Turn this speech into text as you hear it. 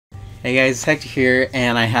Hey guys, Hector here,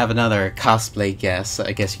 and I have another cosplay guest,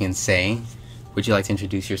 I guess you can say. Would you like to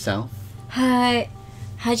introduce yourself? はい。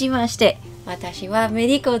はじめまして。私はメ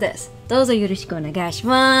リコです。どうぞよろしくお願いし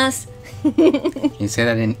ます。Can you say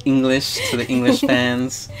that in English to the English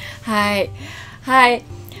fans? Hi. Hi.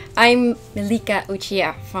 I'm Melika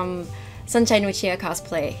Uchiha from Sunshine Uchiha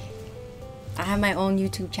Cosplay. I have my own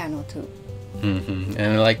YouTube channel too.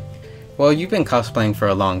 And well, you've been cosplaying for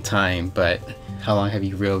a long time, but how long have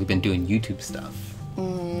you really been doing YouTube stuff?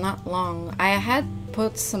 Not long. I had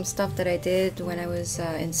put some stuff that I did when I was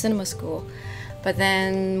in cinema school, but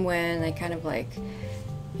then when I kind of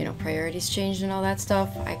priorities changed and all that stuff,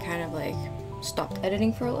 I kind of stopped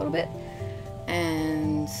editing for a little bit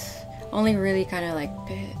and only really kind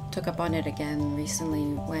of took up on it again recently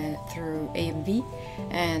went through AMV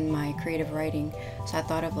and my creative writing. So I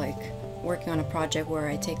thought of working on a project where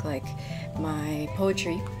I take my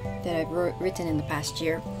poetry that I've written in the past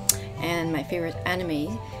year and my favorite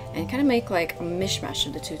anime and kind of make a mishmash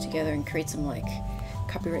of the two together and create some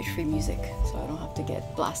copyright free music so I don't have to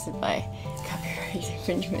get blasted by copyright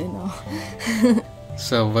infringement and all.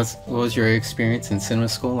 So what was your experience in cinema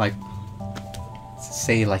school like?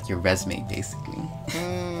 Say your resume basically.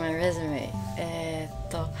 My resume.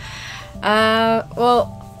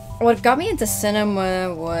 Well, what got me into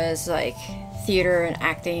cinema was theater and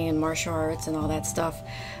acting and martial arts and all that stuff.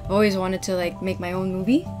 I've always wanted to make my own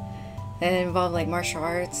movie that involved martial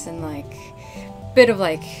arts and bit of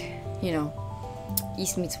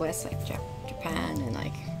East meets West, Japan and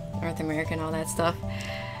North America and all that stuff,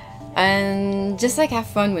 and just have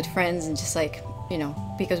fun with friends and just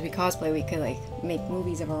because we cosplay, we could make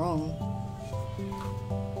movies of our own.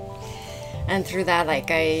 And through that,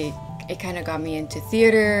 it kind of got me into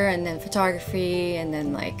theater and then photography and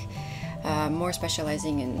then more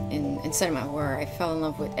specializing in cinema, where I fell in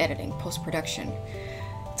love with editing, post-production.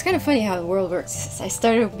 It's kind of funny how the world works. I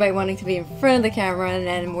started by wanting to be in front of the camera and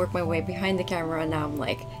then work my way behind the camera, and now I'm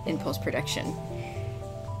in post-production.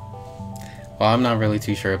 Well, I'm not really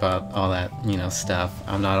too sure about all that, stuff.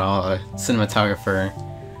 I'm not all a cinematographer.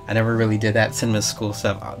 I never really did that cinema school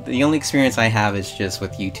stuff. The only experience I have is just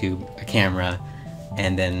with YouTube, a camera,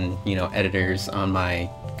 and then, editors on my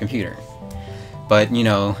computer. But,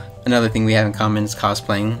 another thing we have in common is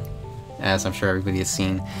cosplaying, as I'm sure everybody has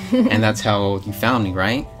seen. And that's how you found me,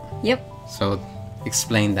 right? Yep. So,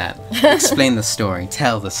 explain that. Explain the story.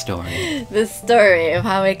 Tell the story. The story of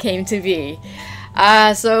how it came to be.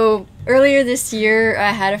 So earlier this year,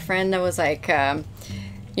 I had a friend that was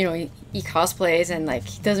he cosplays and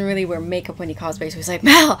he doesn't really wear makeup when he cosplays. So he's like,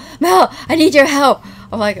 Mel, I need your help.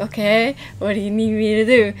 I'm like, okay, what do you need me to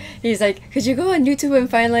do? He's like, could you go on YouTube and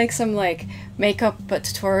find some makeup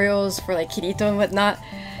tutorials for Kirito and whatnot?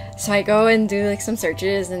 So I go and do some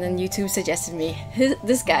searches, and then YouTube suggested me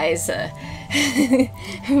this guy's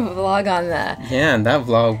vlog on that. Yeah, and that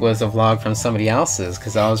vlog was a vlog from somebody else's,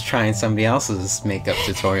 because I was trying somebody else's makeup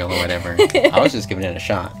tutorial or whatever. I was just giving it a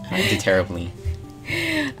shot. I did terribly.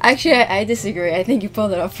 Actually, I disagree. I think you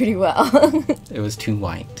pulled it off pretty well. It was too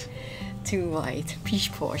white. Too white.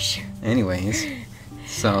 Pish posh. Anyways,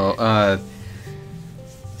 so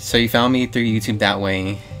you found me through YouTube that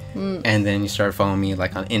way. And then you started following me on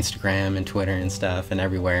Instagram and Twitter and stuff and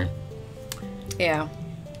everywhere. Yeah.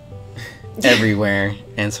 Everywhere.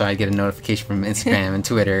 And so I get a notification from Instagram and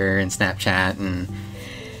Twitter and Snapchat and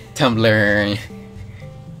Tumblr.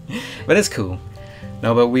 But it's cool.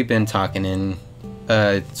 No, but we've been talking, and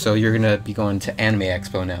so you're gonna be going to Anime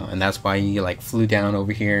Expo now, and that's why you flew down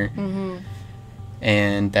over here.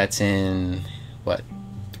 And that's in what,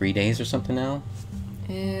 3 days or something now?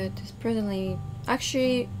 It's presently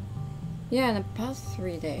actually, yeah, in about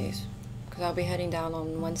 3 days, because I'll be heading down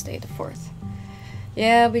on Wednesday the 4th.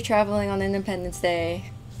 Yeah, I'll be traveling on Independence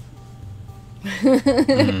Day.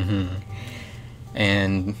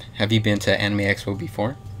 And have you been to Anime Expo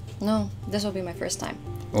before? No, this will be my first time.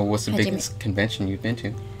 Well, what's the biggest convention you've been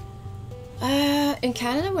to? In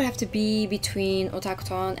Canada, it would have to be between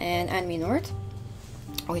Otakuton and Anime North,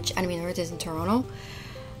 which Anime North is in Toronto.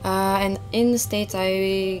 And in the States,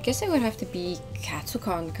 I guess it would have to be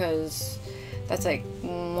Katsucon, because that's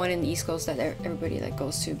one in the East Coast that everybody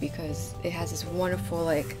goes to, because it has this wonderful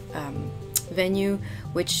venue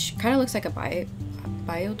which kind of looks like a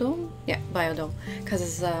biodome. Yeah, biodome, because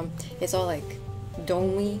it's all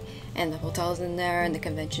domey, and the hotel's in there and the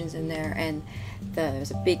convention's in there, and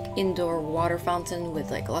there's a big indoor water fountain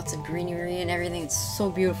with lots of greenery and everything. It's so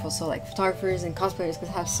beautiful, so photographers and cosplayers could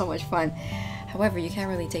have so much fun. However, you can't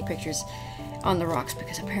really take pictures on the rocks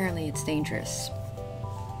because apparently it's dangerous.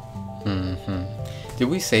 Did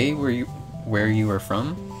we say where you were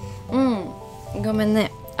from? ごめんね。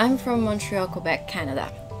I'm from Montreal, Quebec,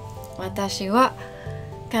 Canada. 私は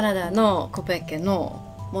カナダのコペケの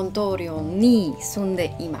モントリオンに住ん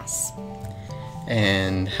でいます。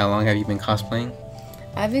And how long have you been cosplaying?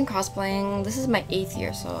 I've been cosplaying, this is my 8th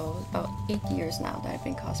year, so about 8 years now that I've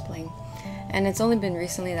been cosplaying. And it's only been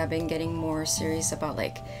recently that I've been getting more serious about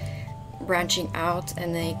like branching out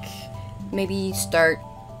and like maybe start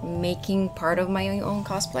making part of my own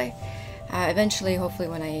cosplay. Eventually, hopefully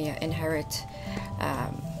when I inherit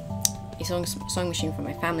a sewing machine from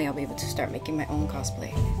my family, I'll be able to start making my own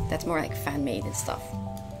cosplay. That's more like fan-made and stuff.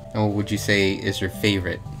 And what would you say is your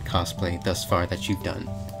favorite cosplay thus far that you've done?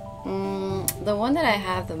 The one that I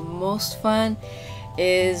have the most fun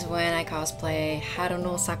is when I cosplay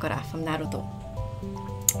Haruno Sakura from Naruto.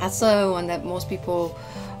 That's the one that most people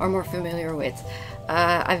are more familiar with.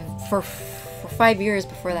 For 5 years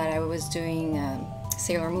before that, I was doing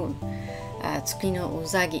Sailor Moon, Tsuki no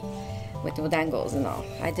Uzagi, with the dangles and all.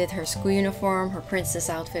 I did her school uniform, her princess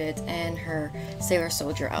outfit, and her sailor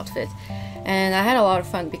soldier outfit. And I had a lot of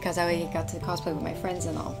fun because I got to cosplay with my friends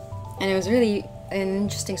and all. And it was really an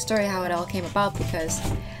interesting story how it all came about because,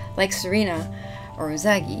 like Serena, or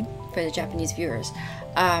Uzagi, for the Japanese viewers,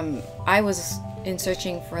 I was in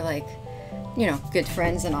searching for like, you know, good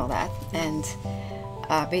friends and all that. And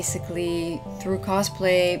basically through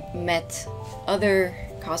cosplay met other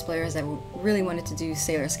cosplayers that really wanted to do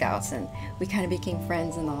Sailor Scouts, and we kind of became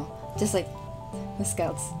friends and all, just like the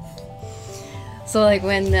Scouts. So like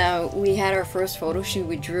when we had our first photo shoot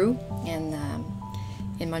with Drew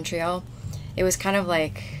in Montreal, it was kind of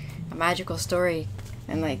like a magical story.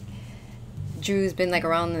 And like Drew's been like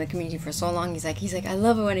around in the community for so long, he's like I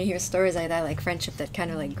love it when I hear stories like that, like friendship that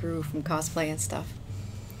kind of like grew from cosplay and stuff.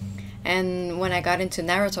 And when I got into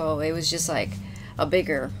Naruto, it was just like a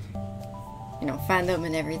bigger, you know, fandom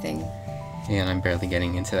and everything. Yeah, and I'm barely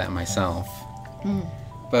getting into that myself.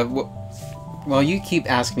 But well, you keep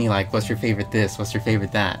asking me like, what's your favorite this, what's your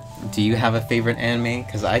favorite that? Do you have a favorite anime?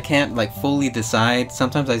 Because I can't like fully decide.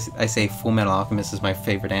 Sometimes I say Full Metal Alchemist is my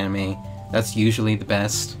favorite anime. That's usually the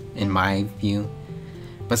best in my view.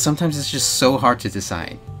 But sometimes it's just so hard to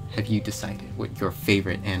decide. Have you decided what your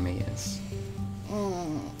favorite anime is?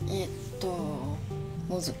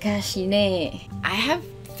 難しいね. I have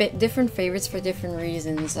different favorites for different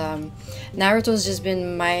reasons. Naruto's just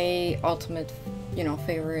been my ultimate, you know,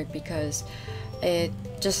 favorite because it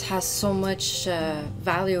just has so much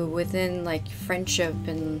value within like friendship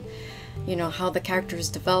and, you know, how the characters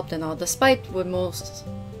developed and all, despite what most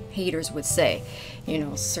haters would say, you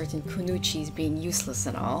know, certain kunuchis being useless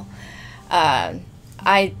and all.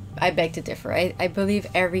 I beg to differ. I believe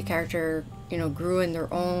every character, you know, grew in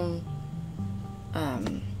their own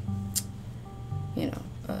you know,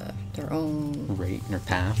 their own rate or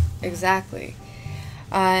path. Exactly.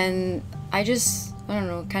 And I don't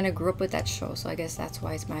know, kind of grew up with that show, so I guess that's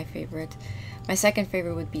why it's my favorite. My second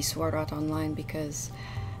favorite would be Sword Art Online because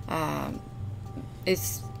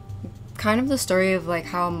it's kind of the story of like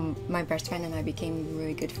how my best friend and I became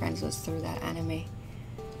really good friends was through that anime.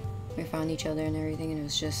 We found each other and everything, and it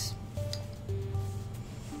was just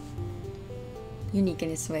unique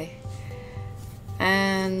in its way.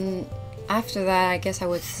 And after that, I guess I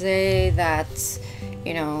would say that,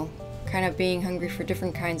 you know, kind of being hungry for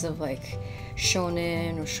different kinds of like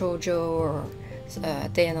shonen or shoujo or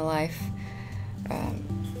day in the life.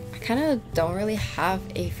 I kind of don't really have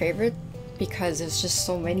a favorite because there's just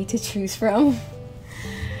so many to choose from.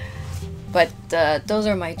 But those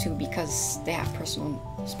are my two because they have personal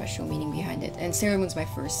special meaning behind it. And Sailor Moon's my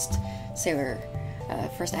first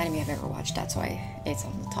anime I've ever watched. That's why it's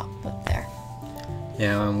on the top up there.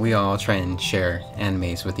 Yeah, we all try and share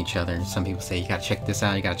animes with each other. Some people say, you gotta check this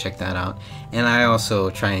out, you gotta check that out. And I also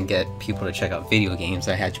try and get people to check out video games.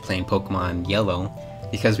 I had you playing Pokemon Yellow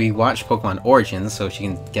because we watched Pokemon Origins, so she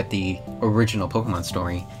can get the original Pokemon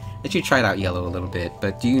story. That you tried out Yellow a little bit,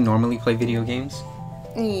 but do you normally play video games?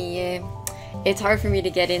 Yeah, it's hard for me to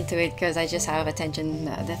get into it because I just have attention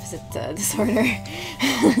deficit disorder.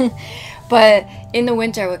 But in the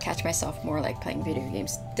winter, I would catch myself more like playing video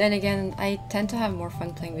games. Then again, I tend to have more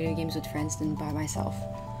fun playing video games with friends than by myself.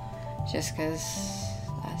 Just because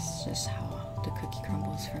that's just how the cookie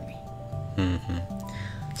crumbles for me.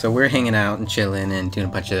 So we're hanging out and chilling and doing a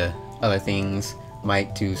bunch of other things.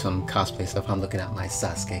 Might do some cosplay stuff. I'm looking at my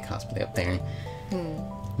Sasuke cosplay up there.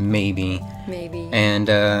 Maybe. And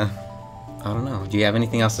I don't know. Do you have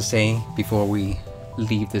anything else to say before we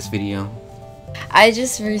leave this video? I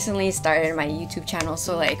just recently started my YouTube channel,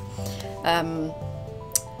 so like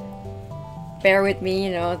bear with me,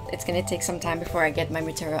 you know, it's gonna take some time before I get my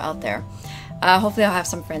material out there. Hopefully I'll have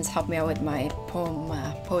some friends help me out with my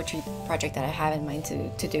poetry project that I have in mind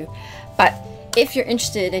to do. But if you're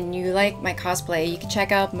interested and you like my cosplay, you can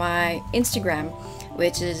check out my Instagram,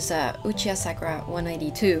 which is Uchiha Sakura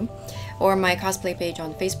 192, or my cosplay page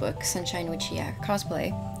on Facebook, Sunshine Uchiha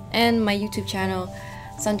Cosplay, and my YouTube channel,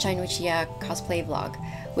 Sunshine Uchiha Cosplay Vlog,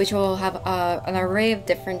 which will have an array of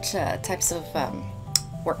different types of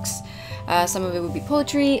works. Some of it will be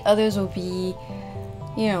poetry, others will be,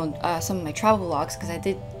 you know, some of my travel vlogs, because I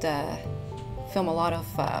did film a lot of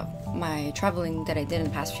my traveling that I did in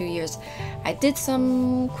the past few years. I did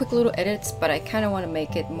some quick little edits, but I kind of want to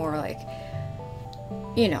make it more like,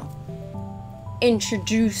 you know,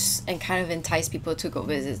 introduce and kind of entice people to go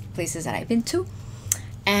visit places that I've been to.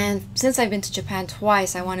 And since I've been to Japan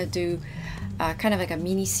twice, I want to do kind of like a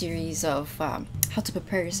mini series of how to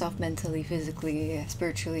prepare yourself mentally, physically,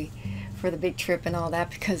 spiritually for the big trip and all that,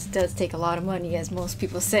 because it does take a lot of money, as most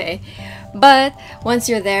people say. But once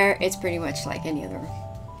you're there, it's pretty much like any other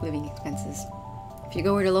living expenses. If you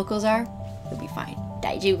go where the locals are, you'll be fine.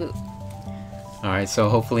 Daijoubu. Alright, so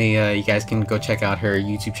hopefully you guys can go check out her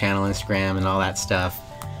YouTube channel, Instagram, and all that stuff.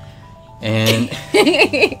 And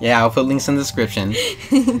yeah, I'll put links in the description.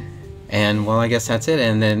 And well, I guess that's it.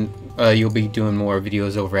 And then you'll be doing more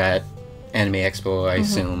videos over at Anime Expo, I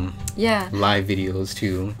assume. Yeah. Live videos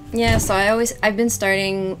too. Yeah, so I've been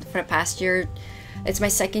starting for the past year. It's my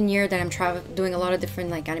second year that I'm doing a lot of different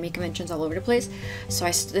like anime conventions all over the place. So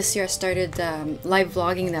this year I started live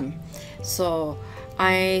vlogging them. So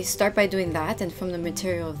I start by doing that, and from the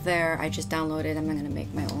material there, I just download it. I'm gonna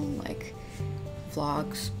make my own like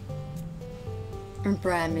vlogs.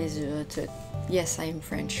 Yes, I am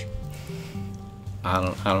French.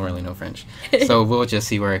 I don't really know French, so we'll just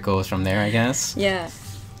see where it goes from there, I guess. Yeah.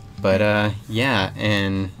 But yeah,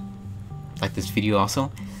 and like this video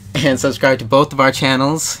also, and subscribe to both of our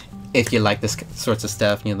channels if you like this sorts of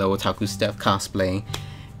stuff, you know, the otaku stuff, cosplay,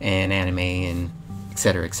 and anime, and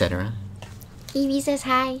etc. etc. Evie says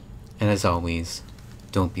hi. And as always,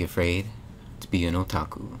 don't be afraid to be an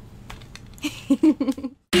otaku.